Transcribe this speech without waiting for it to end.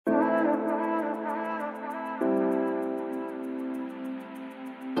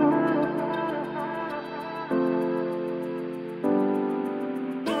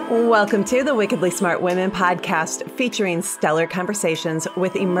Welcome to the Wickedly Smart Women podcast, featuring stellar conversations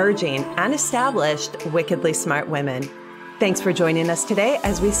with emerging and established wickedly smart women. Thanks for joining us today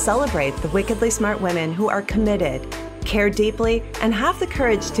as we celebrate the wickedly smart women who are committed, care deeply, and have the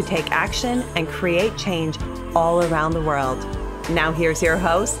courage to take action and create change all around the world. Now here's your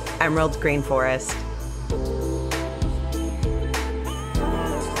host, Emerald Greenforest.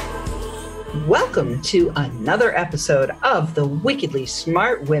 Welcome to another episode of the Wickedly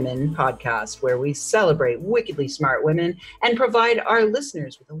Smart Women podcast, where we celebrate wickedly smart women and provide our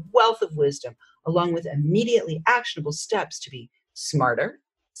listeners with a wealth of wisdom, along with immediately actionable steps to be smarter,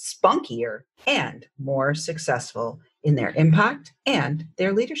 spunkier, and more successful in their impact and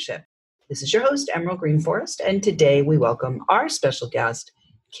their leadership. This is your host, Emerald Greenforest, and today we welcome our special guest,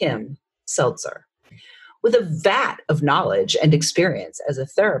 Kim Seltzer. With a vat of knowledge and experience as a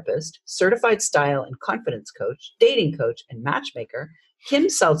therapist, certified style and confidence coach, dating coach, and matchmaker, Kim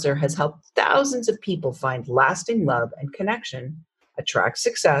Seltzer has helped thousands of people find lasting love and connection, attract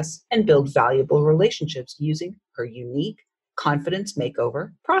success, and build valuable relationships using her unique confidence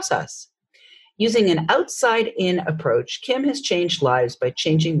makeover process. Using an outside-in approach, Kim has changed lives by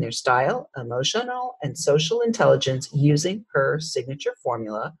changing their style, emotional, and social intelligence using her signature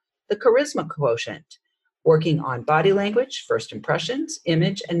formula, the Charisma Quotient, working on body language, first impressions,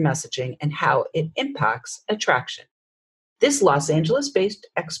 image, and messaging, and how it impacts attraction. This Los Angeles-based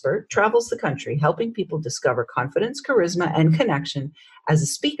expert travels the country helping people discover confidence, charisma, and connection as a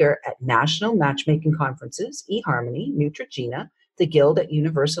speaker at national matchmaking conferences, eHarmony, Neutrogena, the Guild at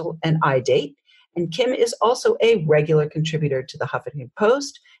Universal, and iDate. And Kim is also a regular contributor to the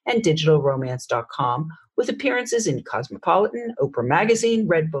HuffPost and digitalromance.com, with appearances in Cosmopolitan, Oprah Magazine,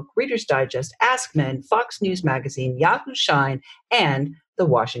 Redbook, Reader's Digest, Ask Men, Fox News Magazine, Yahoo Shine, and the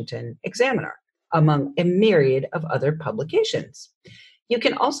Washington Examiner, among a myriad of other publications. You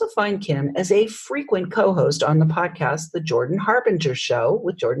can also find Kim as a frequent co-host on the podcast, The Jordan Harbinger Show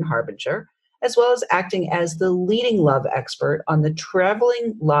with Jordan Harbinger, as well as acting as the leading love expert on the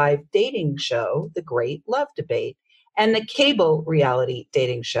traveling live dating show, The Great Love Debate, and the cable reality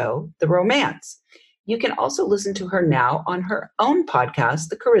dating show, The Romance. You can also listen to her now on her own podcast,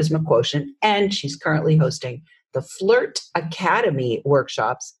 The Charisma Quotient, and she's currently hosting the Flirt Academy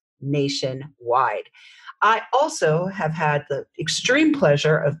workshops nationwide. I also have had the extreme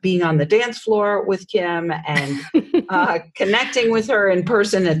pleasure of being on the dance floor with Kim and connecting with her in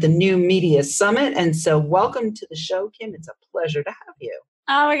person at the New Media Summit. And so welcome to the show, Kim. It's a pleasure to have you.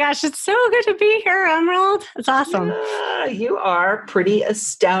 Oh my gosh, it's so good to be here, Emerald. It's awesome. Yeah, you are pretty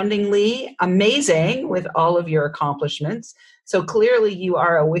astoundingly amazing with all of your accomplishments. So clearly you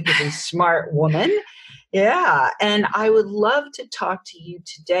are a wickedly smart woman. Yeah. And I would love to talk to you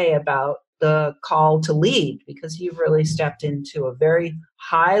today about the call to lead, because you've really stepped into a very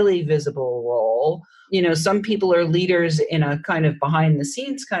highly visible role. You know, some people are leaders in a kind of behind the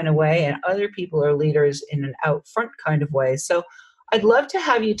scenes kind of way, and other people are leaders in an out front kind of way. So I'd love to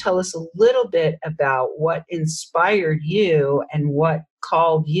have you tell us a little bit about what inspired you and what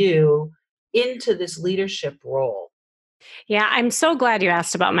called you into this leadership role. Yeah, I'm so glad you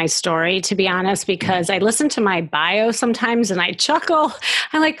asked about my story, to be honest, because I listen to my bio sometimes and I chuckle.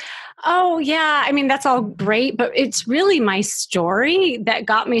 I'm like, oh yeah, I mean, that's all great, but it's really my story that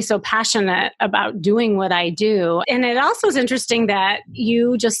got me so passionate about doing what I do. And it also is interesting that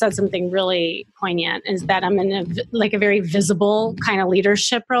you just said something really poignant, is that I'm in a very visible kind of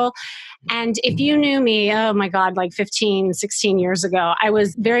leadership role. And if you knew me, oh my God, like 15, 16 years ago, I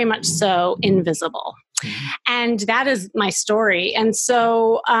was very much so invisible. And that is my story. And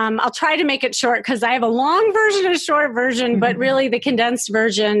so I'll try to make it short, because I have a long version and a short version, but really the condensed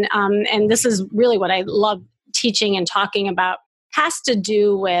version, and this is really what I love teaching and talking about, has to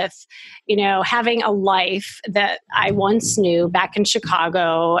do with, you know, having a life that I once knew back in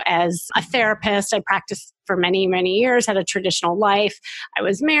Chicago as a therapist. I practiced for many, many years, had a traditional life. I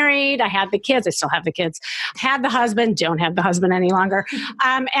was married. I had the kids. I still have the kids. Had the husband, don't have the husband any longer.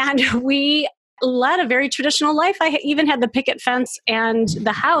 And we led a very traditional life. I even had the picket fence and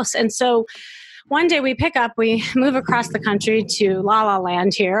the house. And so one day we move across the country to La La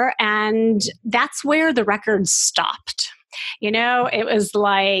Land here, and that's where the record stopped. You know, it was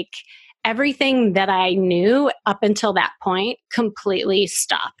like everything that I knew up until that point completely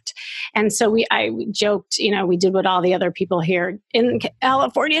stopped. And so I joked, you know, we did what all the other people here in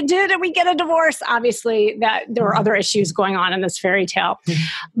California did, and we get a divorce. Obviously, that there were other issues going on in this fairy tale.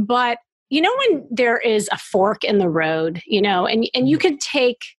 But you know, when there is a fork in the road, you know, and you can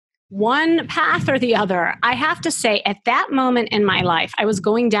take one path or the other, I have to say at that moment in my life, I was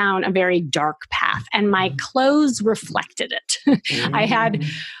going down a very dark path and my clothes reflected it. I had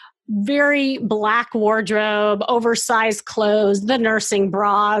very black wardrobe, oversized clothes, the nursing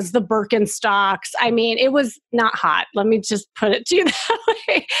bras, the Birkenstocks. I mean, it was not hot. Let me just put it to you that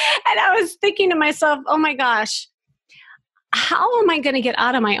way. And I was thinking to myself, oh my gosh, how am I going to get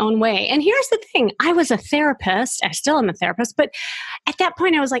out of my own way? And here's the thing. I was a therapist. I still am a therapist. But at that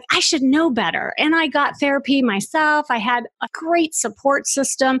point, I was like, I should know better. And I got therapy myself. I had a great support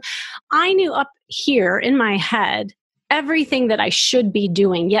system. I knew up here in my head everything that I should be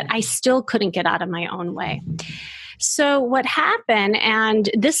doing, yet I still couldn't get out of my own way. So what happened, and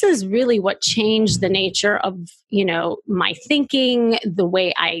this is really what changed the nature of, my thinking, the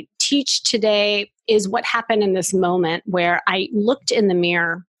way I teach today, is what happened in this moment where I looked in the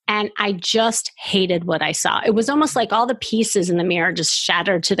mirror and I just hated what I saw. It was almost like all the pieces in the mirror just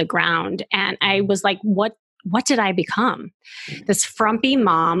shattered to the ground. And I was like, what did I become? This frumpy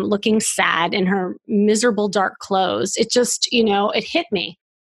mom looking sad in her miserable dark clothes. It just, it hit me.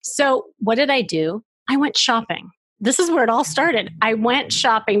 So what did I do? I went shopping. This is where it all started. I went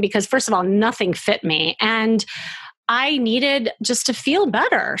shopping because, first of all, nothing fit me. And I needed just to feel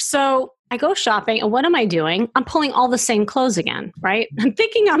better. So I go shopping, and what am I doing? I'm pulling all the same clothes again, right? I'm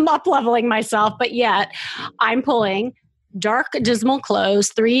thinking I'm up-leveling myself, but yet I'm pulling dark, dismal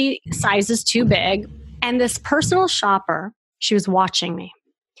clothes, 3 sizes too big. And this personal shopper, she was watching me.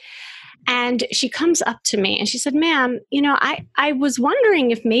 And she comes up to me and she said, ma'am, I was wondering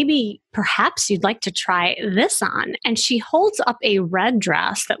if maybe perhaps you'd like to try this on. And she holds up a red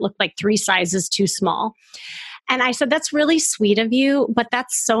dress that looked like 3 sizes too small. And I said, that's really sweet of you, but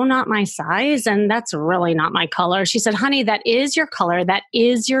that's so not my size. And that's really not my color. She said, honey, that is your color. That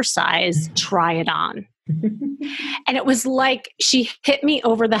is your size. Try it on. And it was like she hit me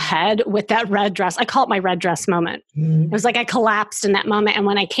over the head with that red dress. I call it my red dress moment. It was like I collapsed in that moment. And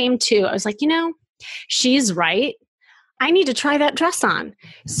when I came to, I was like, she's right. I need to try that dress on.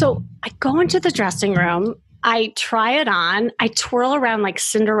 So I go into the dressing room. I try it on. I twirl around like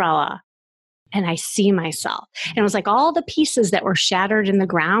Cinderella. And I see myself. And it was like all the pieces that were shattered in the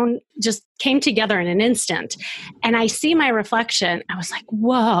ground just came together in an instant. And I see my reflection. I was like,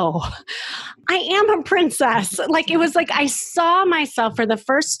 whoa, I am a princess. Like, it was like I saw myself for the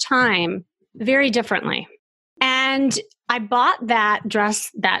first time very differently. And I bought that dress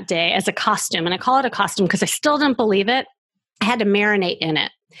that day as a costume. And I call it a costume because I still didn't believe it. I had to marinate in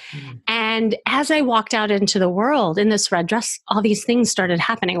it. And as I walked out into the world in this red dress, all these things started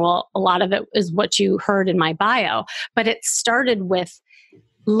happening. Well, a lot of it is what you heard in my bio, but it started with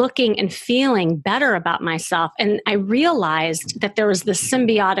looking and feeling better about myself. And I realized that there was this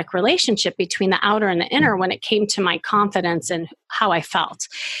symbiotic relationship between the outer and the inner when it came to my confidence and how I felt.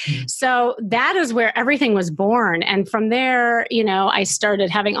 So that is where everything was born. And from there, I started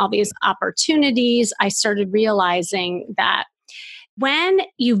having all these opportunities. I started realizing that when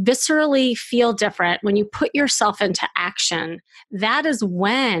you viscerally feel different, when you put yourself into action, that is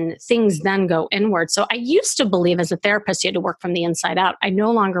when things then go inward. So I used to believe as a therapist, you had to work from the inside out. I no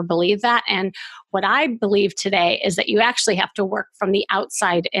longer believe that. And what I believe today is that you actually have to work from the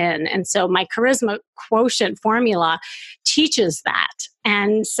outside in. And so my Charisma Quotient formula teaches that.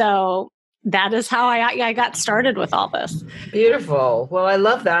 And so that is how I got started with all this. Beautiful. Well, I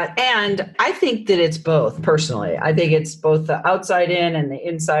love that. And I think that it's both personally. I think it's both the outside in and the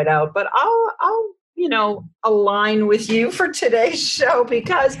inside out, but I'll align with you for today's show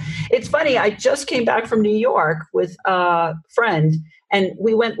because it's funny. I just came back from New York with a friend and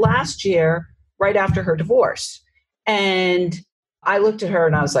we went last year right after her divorce. And I looked at her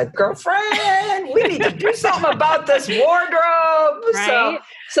and I was like, girlfriend, we need to do something about this wardrobe. Right?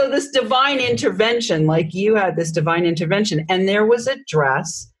 So this divine intervention, like you had this divine intervention, and there was a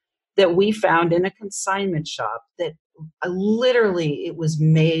dress that we found in a consignment shop that literally it was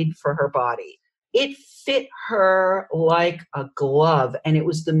made for her body. It fit her like a glove, and it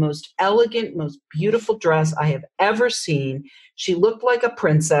was the most elegant, most beautiful dress I have ever seen. She looked like a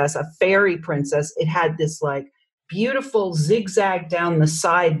princess, a fairy princess. It had this like beautiful zigzag down the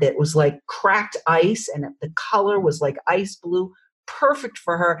side that was like cracked ice, and the color was like ice blue, perfect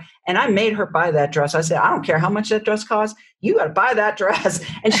for her. And I made her buy that dress. I said, I don't care how much that dress costs. You got to buy that dress.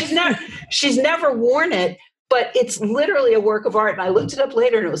 And she's never worn it, but it's literally a work of art. And I looked it up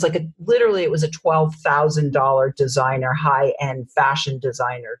later and it was like it was a $12,000 designer, high-end fashion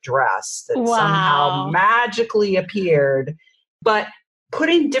designer dress that somehow magically appeared. But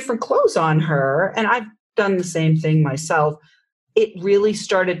putting different clothes on her, and I've done the same thing myself, it really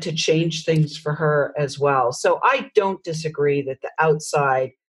started to change things for her as well. So I don't disagree that the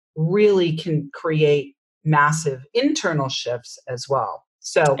outside really can create massive internal shifts as well.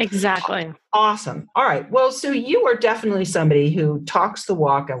 So exactly. awesome. All right. Well, so you are definitely somebody who talks the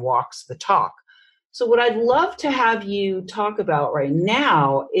walk and walks the talk. So what I'd love to have you talk about right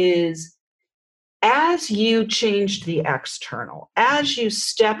now is, as you changed the external, as you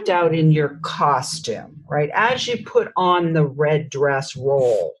stepped out in your costume, right? As you put on the red dress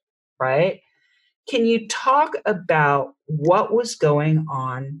role, right? Can you talk about what was going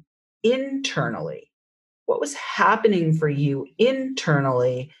on internally? What was happening for you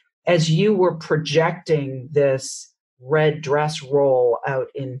internally as you were projecting this red dress role out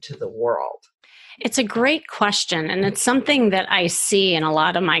into the world? It's a great question. And it's something that I see in a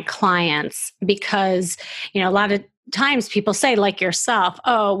lot of my clients because, a lot of times people say, like yourself,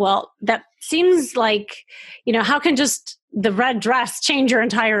 oh, well, that seems like, how can just the red dress change your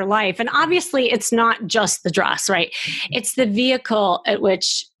entire life? And obviously, it's not just the dress, right? It's the vehicle at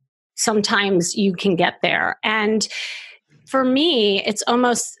which sometimes you can get there. And for me, it's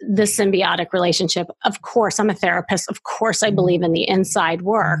almost the symbiotic relationship. Of course, I'm a therapist. Of course, I believe in the inside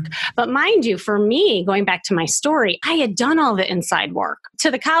work. But mind you, for me, going back to my story, I had done all the inside work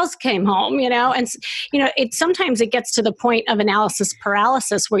till the cows came home, and, sometimes it gets to the point of analysis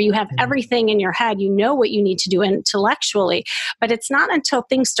paralysis where you have everything in your head, you know what you need to do intellectually, but it's not until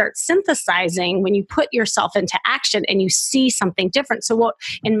things start synthesizing when you put yourself into action and you see something different. So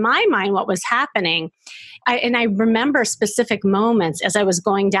in my mind, what was happening, I remember specific moments as I was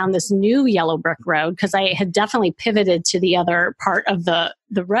going down this new yellow brick road, because I had definitely pivoted to the other part of the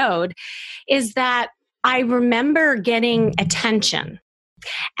road, is that I remember getting attention.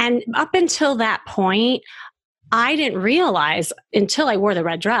 And up until that point, I didn't realize until I wore the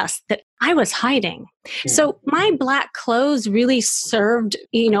red dress that I was hiding. So my black clothes really served,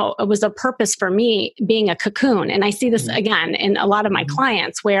 it was a purpose for me being a cocoon. And I see this again in a lot of my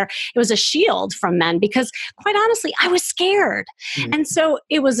clients where it was a shield from men because quite honestly, I was scared. And so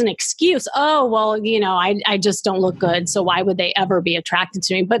it was an excuse. Oh, well, I just don't look good. So why would they ever be attracted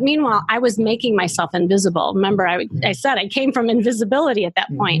to me? But meanwhile, I was making myself invisible. Remember, I said I came from invisibility at that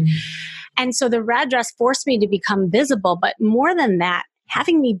point. And so the red dress forced me to become visible, but more than that,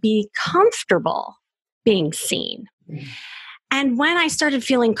 having me be comfortable being seen. And when I started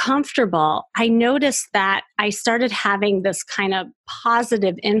feeling comfortable, I noticed that I started having this kind of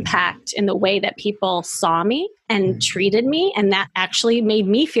positive impact in the way that people saw me and treated me. And that actually made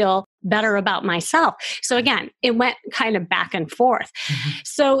me feel better about myself. So again, it went kind of back and forth.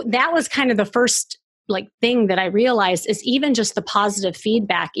 So that was kind of the first thing that I realized is even just the positive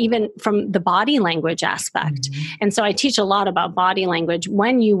feedback, even from the body language aspect. And so I teach a lot about body language.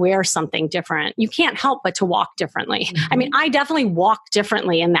 When you wear something different, you can't help but to walk differently. I mean, I definitely walked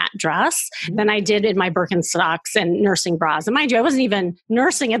differently in that dress than I did in my Birkenstocks and nursing bras. And mind you, I wasn't even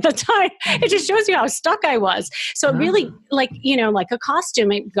nursing at the time. It just shows you how stuck I was. So it really, like a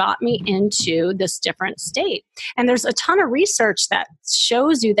costume, it got me into this different state. And there's a ton of research that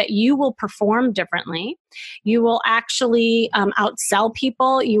shows you that you will perform differently. You will actually outsell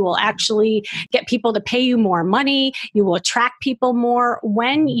people. You will actually get people to pay you more money. You will attract people more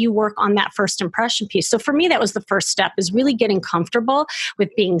when you work on that first impression piece. So for me, that was the first step, is really getting comfortable with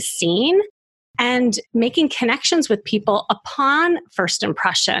being seen and making connections with people upon first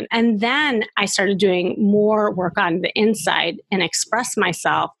impression. And then I started doing more work on the inside and express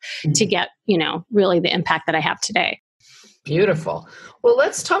myself to get, really the impact that I have today. Beautiful. Well,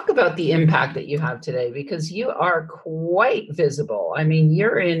 let's talk about the impact that you have today, because you are quite visible. I mean,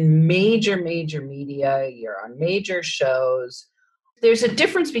 you're in major media, you're on major shows. There's a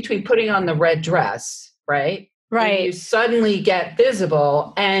difference between putting on the red dress, right? Right. And you suddenly get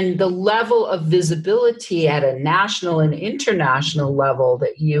visible, and the level of visibility at a national and international level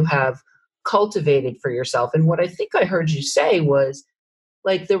that you have cultivated for yourself. And what I think I heard you say was,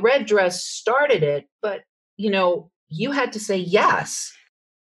 the red dress started it, but, you had to say yes,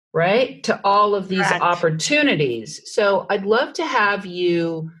 right, to all of these Correct. opportunities. So I'd love to have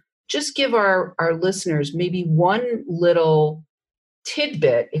you just give our listeners maybe one little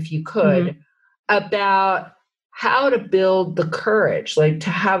tidbit, if you could, about how to build the courage, to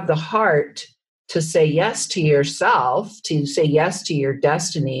have the heart to say yes to yourself, to say yes to your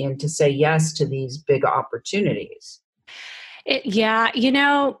destiny, and to say yes to these big opportunities.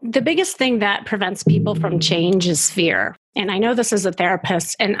 The biggest thing that prevents people from change is fear. And I know this as a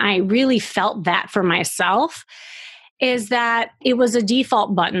therapist, and I really felt that for myself, is that it was a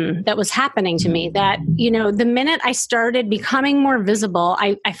default button that was happening to me, that, the minute I started becoming more visible,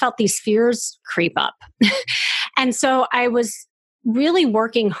 I felt these fears creep up. And so I was really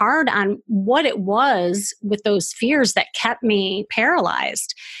working hard on what it was with those fears that kept me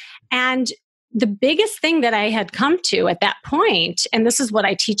paralyzed. And the biggest thing that I had come to at that point, and this is what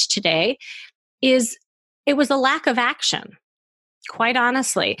I teach today, is it was a lack of action. Quite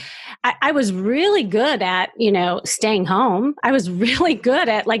honestly, I was really good at, staying home. I was really good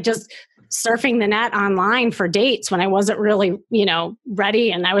at just surfing the net online for dates when I wasn't really,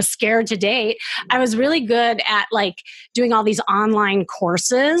 ready and I was scared to date. I was really good at doing all these online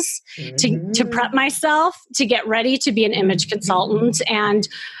courses to prep myself to get ready to be an image consultant. And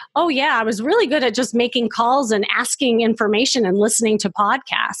oh yeah, I was really good at just making calls and asking information and listening to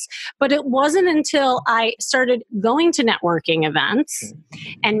podcasts. But it wasn't until I started going to networking events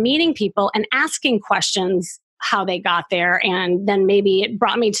and meeting people and asking questions how they got there. And then maybe it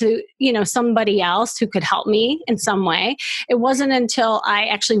brought me to, somebody else who could help me in some way. It wasn't until I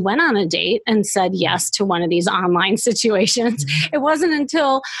actually went on a date and said yes to one of these online situations. It wasn't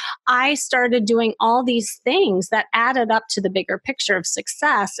until I started doing all these things that added up to the bigger picture of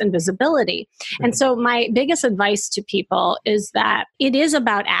success and visibility. And so my biggest advice to people is that it is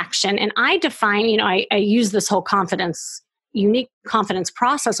about action. And I define, I use this whole unique confidence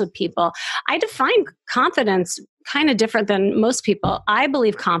process with people. I define confidence kind of different than most people. I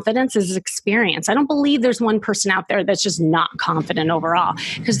believe confidence is experience. I don't believe there's one person out there that's just not confident overall,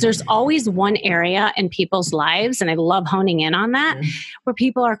 because there's always one area in people's lives, and I love honing in on that, where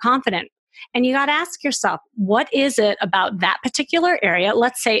people are confident. And you got to ask yourself, what is it about that particular area?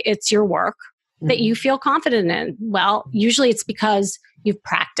 Let's say it's your work that you feel confident in. Well, usually it's because you've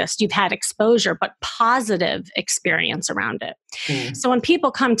practiced, you've had exposure, but positive experience around it. So when people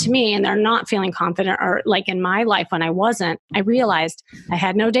come to me and they're not feeling confident, or in my life when I wasn't, I realized I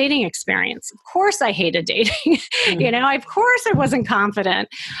had no dating experience. Of course I hated dating. Of course I wasn't confident.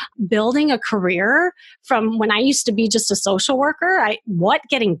 Building a career from when I used to be just a social worker,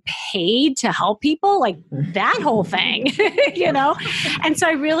 getting paid to help people, that whole thing, And so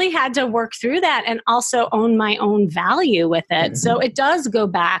I really had to work through that and also own my own value with it. So it does go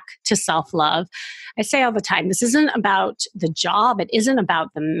back to self-love. I say all the time, this isn't about the job. It isn't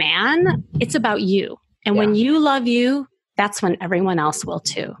about the man. It's about you. And when you love you, that's when everyone else will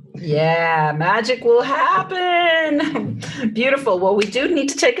too. Yeah, magic will happen. Beautiful. Well, we do need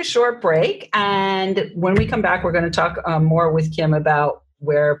to take a short break. And when we come back, we're going to talk more with Kim about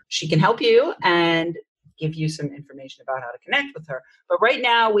where she can help you and give you some information about how to connect with her. But right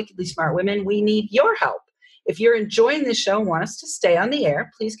now, Wickedly Smart Women, we need your help. If you're enjoying this show and want us to stay on the air,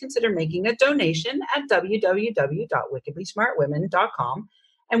 please consider making a donation at www.wickedlysmartwomen.com.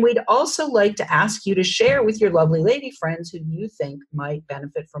 And we'd also like to ask you to share with your lovely lady friends who you think might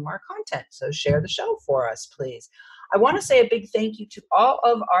benefit from our content. So share the show for us, please. I want to say a big thank you to all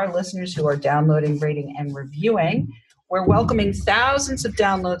of our listeners who are downloading, rating, and reviewing. We're welcoming thousands of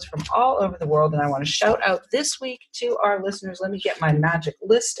downloads from all over the world. And I want to shout out this week to our listeners. Let me get my magic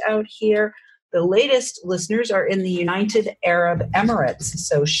list out here. The latest listeners are in the United Arab Emirates.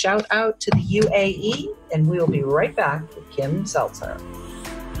 So shout out to the UAE, and we will be right back with Kim Seltzer.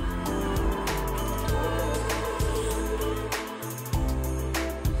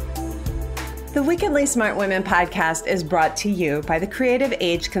 The Wickedly Smart Women podcast is brought to you by the Creative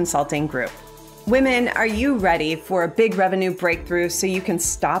Age Consulting Group. Women, are you ready for a big revenue breakthrough so you can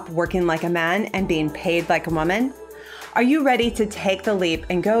stop working like a man and being paid like a woman? Are you ready to take the leap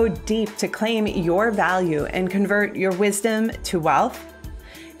and go deep to claim your value and convert your wisdom to wealth?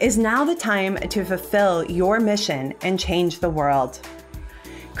 Is now the time to fulfill your mission and change the world?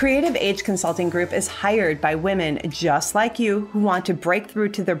 Creative Age Consulting Group is hired by women just like you who want to break through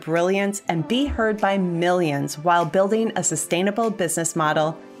to their brilliance and be heard by millions while building a sustainable business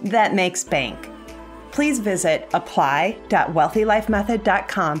model that makes bank. Please visit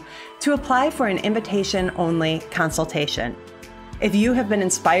apply.wealthylifemethod.com to apply for an invitation-only consultation. If you have been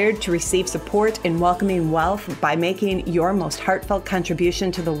inspired to receive support in welcoming wealth by making your most heartfelt contribution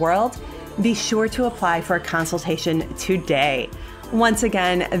to the world, be sure to apply for a consultation today. Once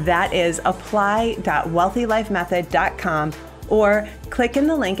again, that is apply.wealthylifemethod.com, or click in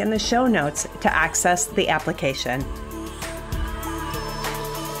the link in the show notes to access the application.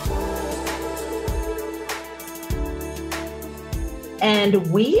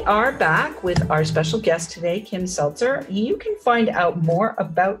 And we are back with our special guest today, Kim Seltzer. You can find out more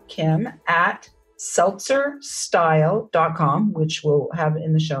about Kim at seltzerstyle.com, which we'll have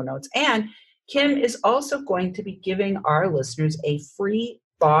in the show notes. And Kim is also going to be giving our listeners a free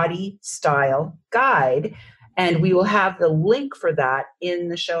body style guide. And we will have the link for that in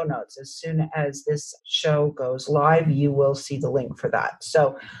the show notes. As soon as this show goes live, you will see the link for that.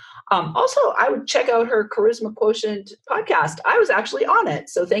 So also, I would check out her Charisma Quotient podcast. I was actually on it.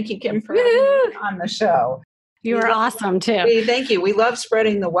 So thank you, Kim, for having me on the show. You were awesome, too. Thank you. We love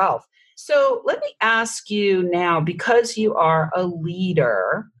spreading the wealth. So let me ask you now, because you are a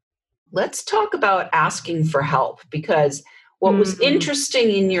leader, let's talk about asking for help, because what was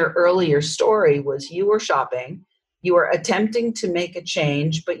interesting in your earlier story was you were shopping, you were attempting to make a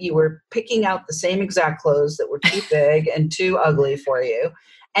change, but you were picking out the same exact clothes that were too big and too ugly for you.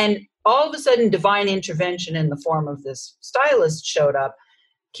 And all of a sudden, divine intervention in the form of this stylist showed up.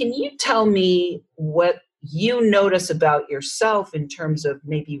 Can you tell me what you notice about yourself in terms of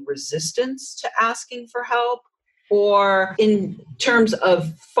maybe resistance to asking for help, or in terms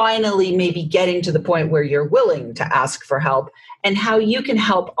of finally maybe getting to the point where you're willing to ask for help, and how you can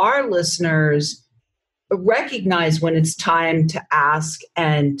help our listeners recognize when it's time to ask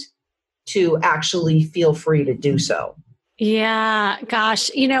and to actually feel free to do so? Yeah, gosh,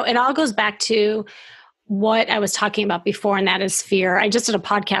 it all goes back to what I was talking about before, and that is fear. I just did a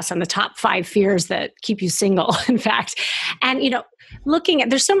podcast on the top 5 fears that keep you single, in fact. And, looking at,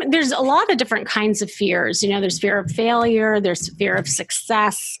 there's a lot of different kinds of fears. There's fear of failure, there's fear of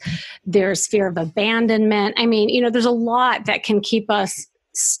success, there's fear of abandonment. I mean, there's a lot that can keep us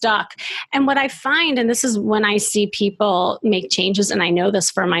stuck. And what I find, and this is when I see people make changes, and I know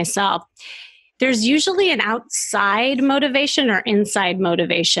this for myself, there's usually an outside motivation or inside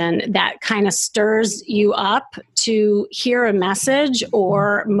motivation that kind of stirs you up to hear a message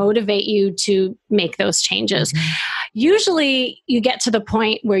or motivate you to make those changes. Usually you get to the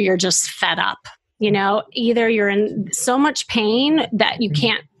point where you're just fed up. Either you're in so much pain that you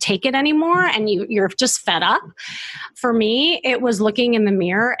can't take it anymore and you're just fed up. For me, it was looking in the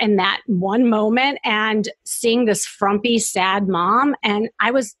mirror in that one moment and seeing this frumpy, sad mom. And I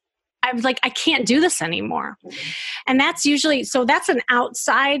was like, I can't do this anymore. And that's usually, so that's an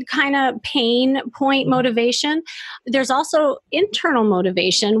outside kind of pain point motivation. There's also internal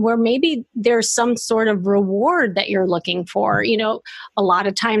motivation where maybe there's some sort of reward that you're looking for. A lot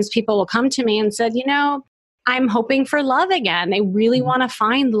of times people will come to me and said, I'm hoping for love again. They really want to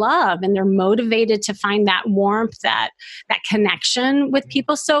find love, and they're motivated to find that warmth, that connection with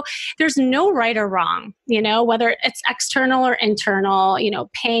people. So there's no right or wrong, whether it's external or internal,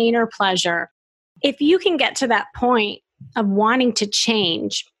 pain or pleasure. If you can get to that point of wanting to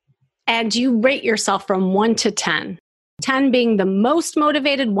change and you rate yourself from 1 to 10, 10 being the most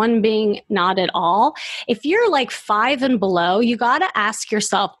motivated, 1 being not at all. If you're like 5 and below, you got to ask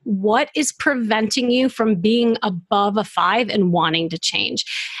yourself, what is preventing you from being above a 5 and wanting to change?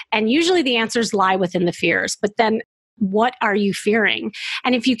 And usually the answers lie within the fears, but then what are you fearing?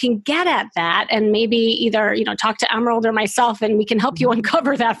 And if you can get at that and maybe either, talk to Emerald or myself, and we can help you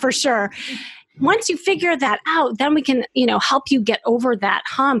uncover that for sure. Once you figure that out, then we can, help you get over that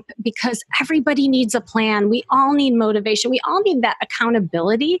hump, because everybody needs a plan. We all need motivation. We all need that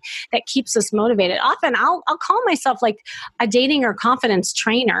accountability that keeps us motivated. Often I'll call myself like a dating or confidence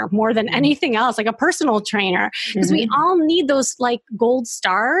trainer more than anything else, like a personal trainer, because we all need those like gold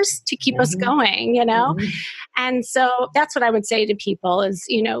stars to keep us going, And so that's what I would say to people is,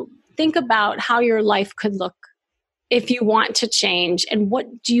 think about how your life could look if you want to change, and what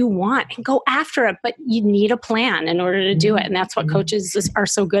do you want, and go after it. But you need a plan in order to do it. And that's what coaches are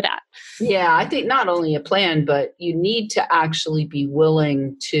so good at. Yeah, I think not only a plan, but you need to actually be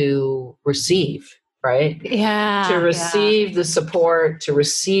willing to receive, right? Yeah. To receive the support, to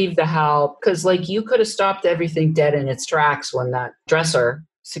receive the help. Because like you could have stopped everything dead in its tracks when that dresser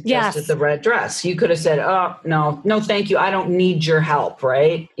suggested the red dress. You could have said, oh, no, thank you. I don't need your help,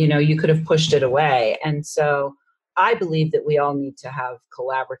 right? You could have pushed it away. And so I believe that we all need to have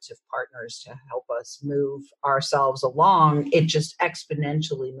collaborative partners to help us move ourselves along. It just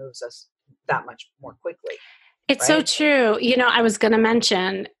exponentially moves us that much more quickly. It's so true. I was going to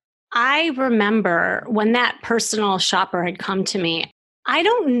mention, I remember when that personal shopper had come to me, I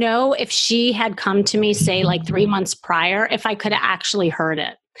don't know if she had come to me, say like 3 months prior, if I could have actually heard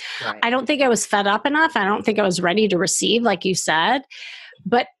it. Right. I don't think I was fed up enough. I don't think I was ready to receive, like you said.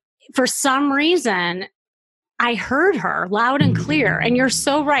 But for some reason, I heard her loud and clear. And you're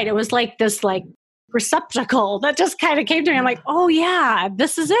so right. It was like this like receptacle that just kind of came to me. I'm like, oh yeah,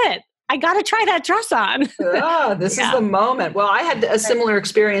 this is it. I got to try that dress on. This is the moment. Well, I had a similar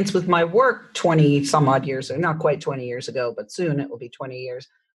experience with my work 20 some odd years ago, not quite 20 years ago, but soon it will be 20 years,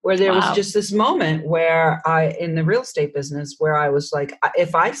 where there was just this moment where in the real estate business, where I was like,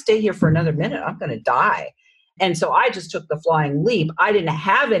 if I stay here for another minute, I'm going to die. And so I just took the flying leap. I didn't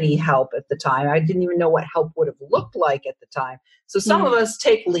have any help at the time. I didn't even know what help would have looked like at the time. So some of us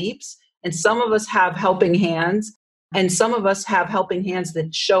take leaps, and some of us have helping hands, and some of us have helping hands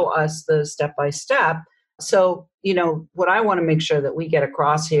that show us the step-by-step. So, what I want to make sure that we get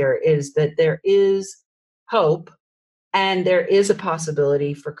across here is that there is hope And there is a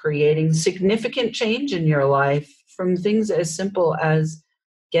possibility for creating significant change in your life from things as simple as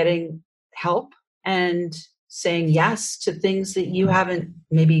getting help and saying yes to things that you haven't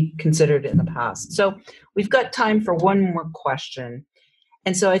maybe considered in the past. So we've got time for one more question.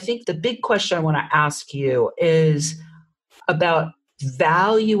 And so I think the big question I want to ask you is about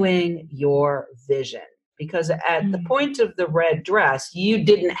valuing your vision. Because at the point of the red dress, you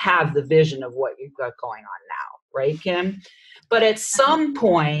didn't have the vision of what you've got going on now, right, Kim? But at some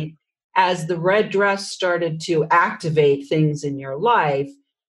point, as the red dress started to activate things in your life,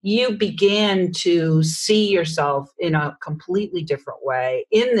 you began to see yourself in a completely different way,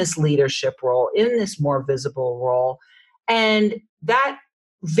 in this leadership role, in this more visible role. And that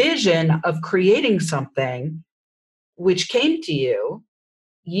vision of creating something which came to you,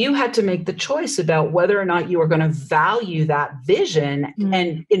 you had to make the choice about whether or not you were going to value that vision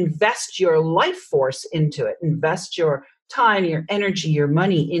and invest your life force into it, invest your time, your energy, your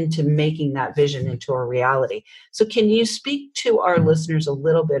money into making that vision into a reality. So can you speak to our listeners a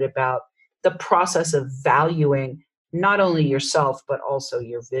little bit about the process of valuing not only yourself, but also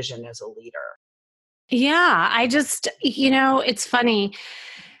your vision as a leader? Yeah, I just, it's funny.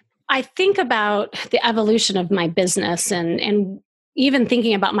 I think about the evolution of my business and even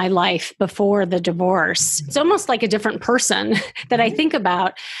thinking about my life before the divorce. It's almost like a different person that I think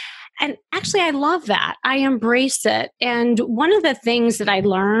about. And actually, I love that. I embrace it. And one of the things that I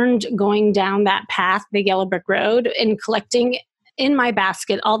learned going down that path, Big Yellow Brick Road, and collecting in my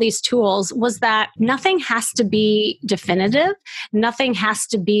basket all these tools was that nothing has to be definitive. Nothing has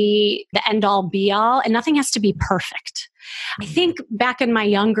to be the end all be all, and nothing has to be perfect. I think back in my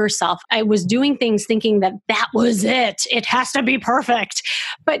younger self, I was doing things thinking that was it. It has to be perfect.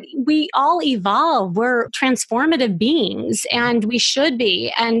 But we all evolve. We're transformative beings, and we should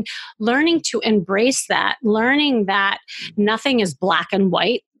be. And learning to embrace that, learning that nothing is black and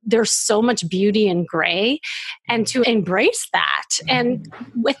white. There's so much beauty in gray, and to embrace that. And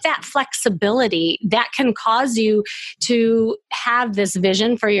with that flexibility, that can cause you to have this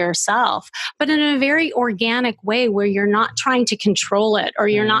vision for yourself, but in a very organic way where you're not trying to control it or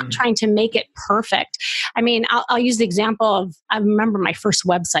you're not trying to make it perfect. I mean, I'll use the example of, I remember my first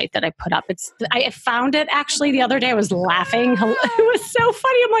website that I put up. I found it actually the other day. I was laughing. It was so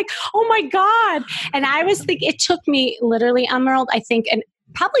funny. I'm like, oh my God. And I was thinking, it took me literally, Emerald, I think,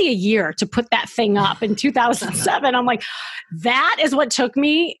 probably a year to put that thing up in 2007. I'm like, that is what took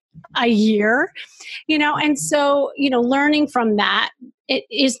me a year, and so, learning from that, it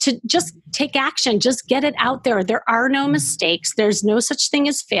is to just take action, just get it out there. There are no mistakes. There's no such thing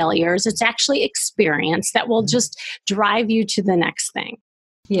as failures. It's actually experience that will just drive you to the next thing.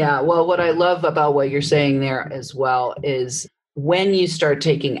 Yeah. Well, what I love about what you're saying there as well is when you start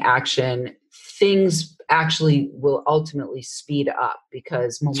taking action, things actually will ultimately speed up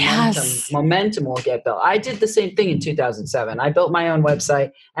because momentum will get built. I did the same thing in 2007. I built my own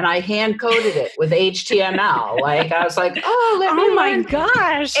website and I hand coded it with HTML. Like I was like, let me learn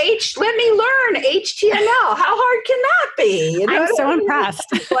HTML. How hard can that be? I'm so impressed.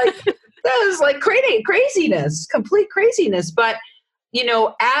 That was like craziness, complete craziness. But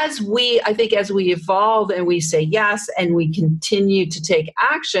as we evolve and we say yes and we continue to take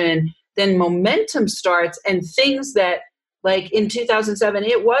action, then momentum starts, and things that, like in 2007,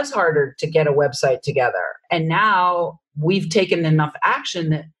 it was harder to get a website together. And now we've taken enough action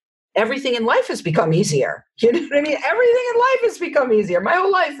that everything in life has become easier. You know what I mean? Everything in life has become easier. My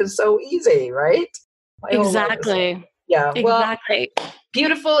whole life is so easy, right? Exactly. Yeah. Exactly. Well,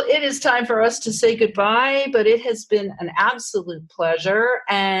 beautiful. It is time for us to say goodbye, but it has been an absolute pleasure.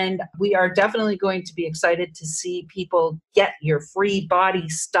 And we are definitely going to be excited to see people get your free body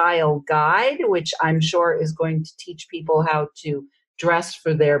style guide, which I'm sure is going to teach people how to dress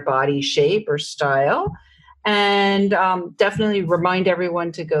for their body shape or style. And definitely remind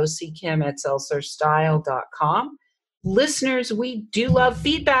everyone to go see Kim at seltzerstyle.com. Listeners, we do love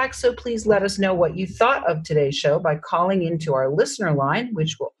feedback, so please let us know what you thought of today's show by calling into our listener line,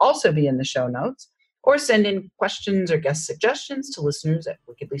 which will also be in the show notes, or send in questions or guest suggestions to listeners at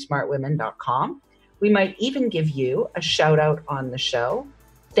wickedlysmartwomen.com. We might even give you a shout out on the show.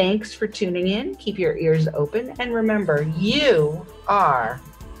 Thanks for tuning in. Keep your ears open, and remember, you are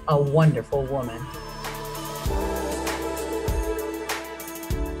a wonderful woman.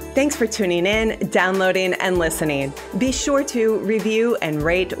 Thanks for tuning in, downloading, and listening. Be sure to review and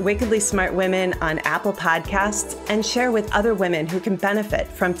rate Wickedly Smart Women on Apple Podcasts and share with other women who can benefit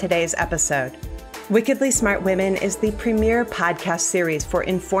from today's episode. Wickedly Smart Women is the premier podcast series for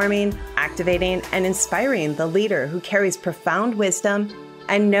informing, activating, and inspiring the leader who carries profound wisdom,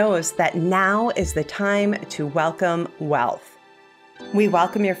 and knows that now is the time to welcome wealth. We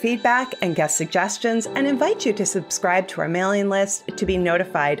welcome your feedback and guest suggestions and invite you to subscribe to our mailing list to be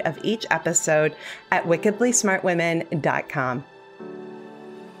notified of each episode at wickedlysmartwomen.com.